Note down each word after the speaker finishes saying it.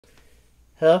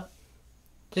Hello?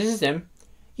 This is him.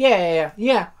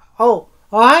 Yeah. Oh,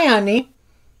 hi, honey.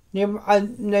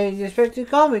 They expect to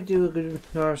call me to do a good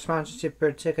sponsorship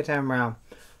for the second time around.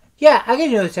 Yeah, I can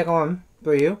do a second one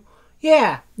for you.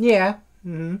 Yeah. Yeah,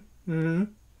 I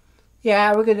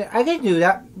can do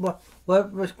that. What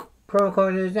promo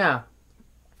code is now?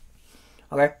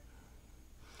 Okay.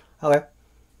 Okay.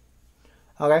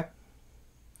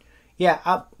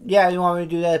 Yeah, you want me to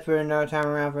do that for another time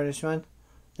around for this one?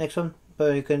 Next one?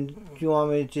 But you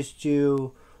want me to just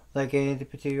do, like, any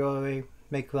particular way,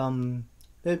 make,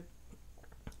 the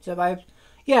vibes?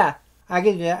 Yeah, I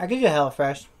can do that. I can do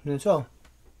HelloFresh, and so.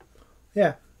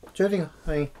 Yeah, sure thing,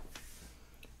 honey.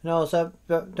 No, what's up?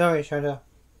 Don't worry, Shanta.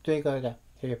 Don't go like that.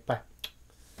 Here, bye.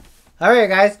 Alright,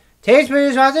 guys. Today's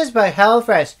video sponsors by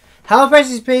HelloFresh.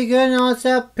 HelloFresh is pretty good and all that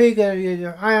stuff. Pretty good.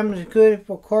 I am good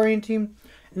for quarantine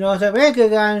and all that stuff. Very good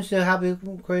guys to help you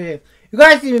create. You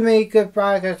guys need to make good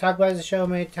products. I've talked about the show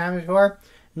many times before.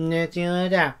 And anything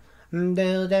like that.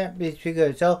 That is pretty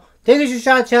good. So, thank you to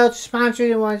Chantel to sponsor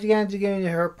it once again to give me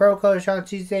her pro code Sean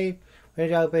Tuesday.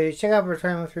 Check out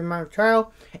return with 3-month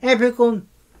trial and pretty cool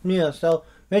meals. So,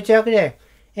 make sure today.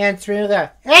 And speaking of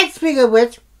that. And speaking of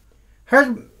which,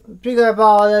 speaking of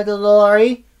all the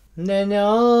glory, then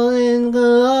all in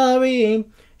glory,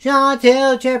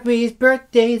 Chantel Jeffrey's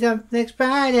birthday's up next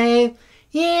Friday.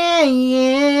 Yeah.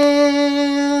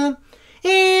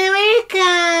 Here we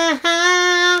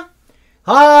come.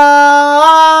 Ourselves.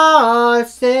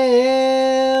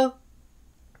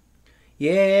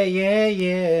 Yeah.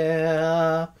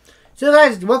 So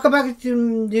guys, welcome back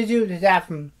to YouTube. This is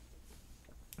from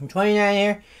 29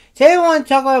 here. Today I want to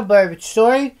talk about a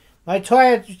story. My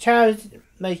toy child,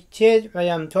 my kids,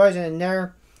 my toys in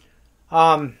there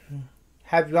have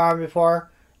gone before.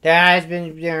 That has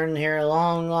been there here a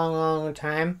long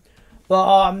time.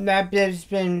 But that's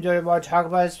been about to talk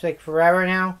about this like forever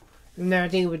now. And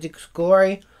everything with the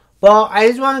glory. But I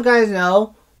just want you guys to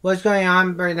know what's going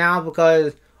on right now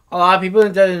because a lot of people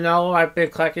don't know I've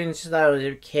been collecting since I was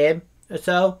a kid or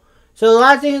so. So a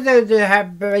lot of things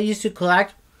that I used to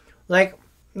collect, like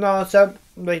stuff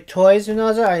like toys and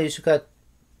all that. I used to collect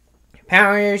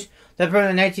Power Rangers. They're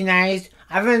from the 1990s.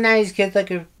 I'm from the 90s kids like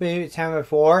maybe the time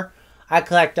before. I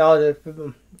collect all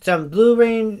the some Blue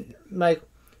Ranger, like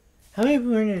how many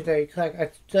Blue Rangers did I collect?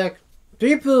 I collect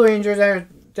 3 Blue Rangers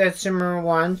that's similar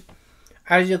ones.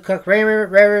 I used to collect Red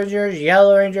Rangers,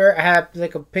 Yellow Ranger. I have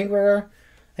like a Pink Ranger,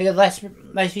 like a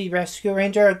Lassie Rescue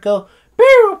Ranger. I go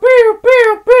pew.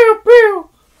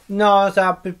 No, it's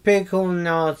pretty cool in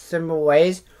all similar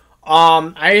ways.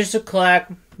 I used to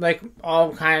collect like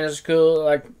all kinds of cool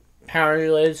like Power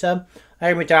related stuff,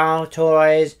 like McDonald's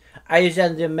toys. I used to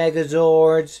have the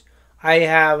Megazords. I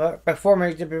have 4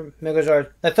 Megazords.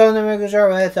 The Thunder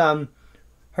Megazord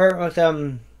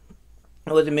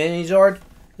with the Mini Zord.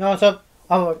 No, so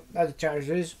that's the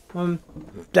chargers.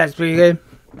 That's pretty good.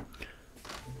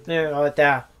 Yeah, like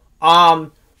that.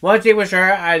 One thing for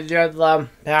sure, I just love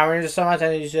Power Rangers so much.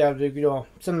 I used to have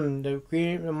some of the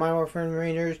Green My Morphin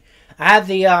Rangers. I had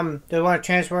the one to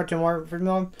transfer to Morphin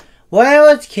mode. When I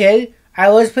was a kid, I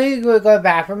was pretty good going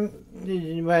back from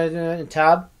the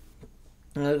tub.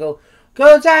 And I go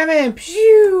Diamond!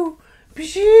 Pshoo!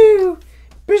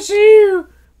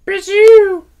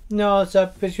 No, it's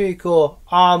pretty cool.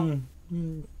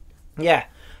 Yeah.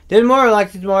 There's more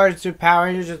to Power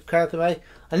Rangers just collect them.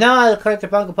 And now I collect the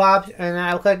Funko Pops, and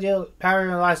I collect the Power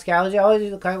Ranger Lost Galaxy. I always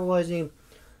collect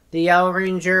the Yellow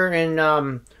Ranger and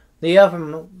the Yellow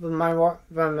from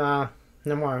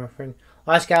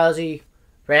Lost Galaxy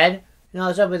Red. And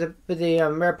also with the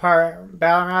Rare Power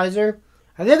Battleizer.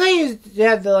 I think I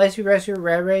had the Lassie Rescue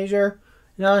Red Ranger.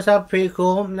 You know, it's all pretty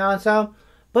cool. You know, so.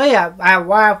 But yeah, I have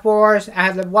Wild Force. I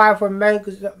have the Wild Force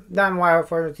not Wild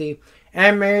Force, the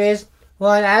Animated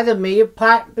one. I had the Media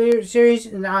Plot series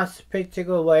in those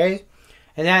particular ways.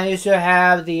 And then I used to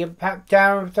have the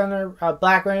Down Thunder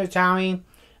Black Ranger Tommy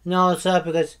and all that stuff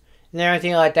because and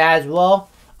everything like that as well.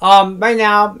 Right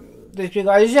now, I used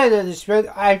to have the Spirit.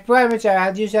 I forgot to mention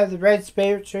I used to have the Red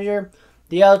Spirit Ranger,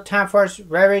 the Yellow Time Force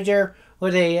Red Ranger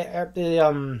with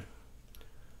the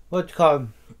what's it called?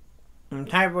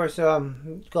 Time Force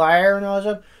Glider and all that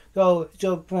stuff. But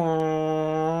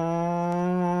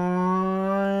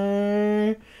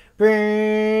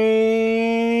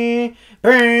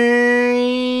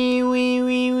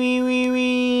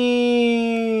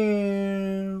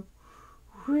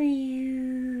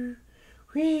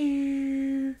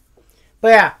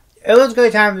yeah, it was a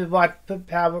good time to watch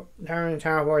Power Rangers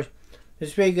Time Force.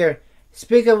 It's pretty good.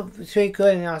 Speaking of pretty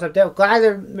good and also I'm glad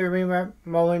they're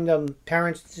remodeling the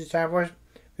parents to Star Wars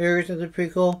figures. It's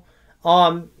pretty cool.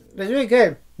 It's really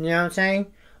good. You know what I'm saying?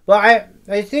 But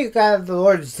I think I have the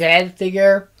Lord Zed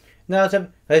figure. No, it's I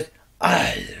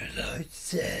am the Lord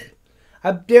Zed.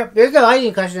 There's a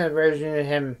lightning question version of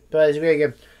him, but it's really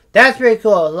good. That's pretty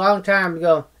cool. A long time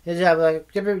ago, they have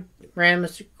like different random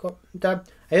stuff.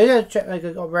 I used to check like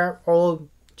a old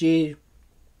G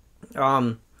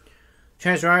Transformer.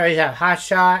 I used to have Hot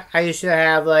Shot. I used to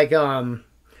have like an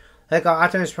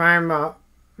Optimus Prime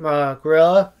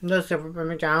gorilla. Those from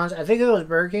McDonald's. I think it was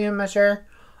Burger King. I'm not sure.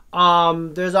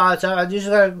 There's a lot of stuff. I used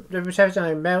to collect different types of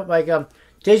like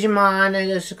Digimon. I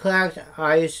used to collect.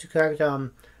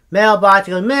 Mailbots.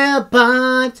 It goes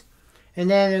Mailbots, and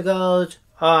then it goes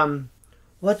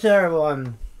what's the other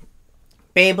one?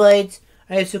 Beyblades.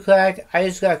 I used to collect.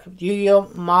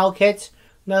 Yu-Gi-Oh model kits.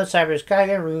 No Cyber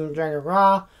Skyger, Ring Dragon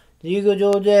Raw, the Yu-Gi-Oh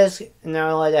Dual Disc, and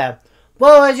all like that.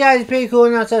 Well, guys, pretty cool.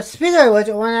 Now, so speaking of which,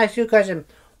 I want to ask you a question.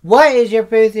 What is your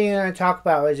favorite thing you're going to talk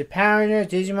about? Is it Power Rangers,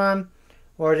 Digimon,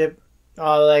 or is it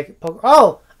like Pokemon?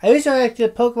 Oh, I used to like the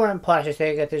Pokemon plush. I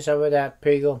think I got this over that.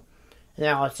 Pretty cool. And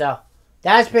that also.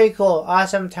 That's pretty cool.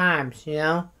 Awesome times, you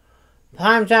know?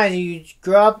 Sometimes you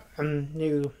grow up and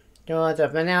you do all that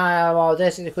stuff. And now I have all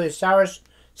this, including Star Wars,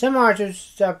 some arts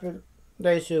stuff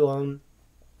they do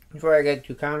before I get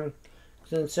to comics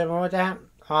and similar with that.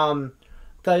 Because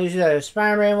I used to have a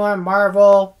Spider-Man one,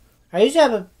 Marvel. I used to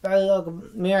have a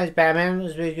Mirror's Batman, it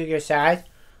was pretty good your size.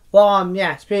 Well,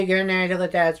 yeah, it's pretty good, and I look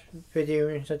at that, it's pretty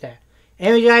good, so that.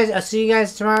 Anyway, guys, I'll see you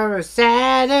guys tomorrow for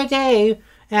Saturday.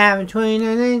 Having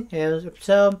 29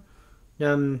 episode,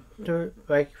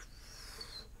 like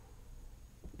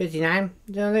 59.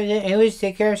 Anyways,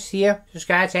 take care, see ya,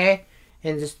 subscribe, say,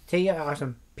 and just take it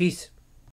awesome. Peace.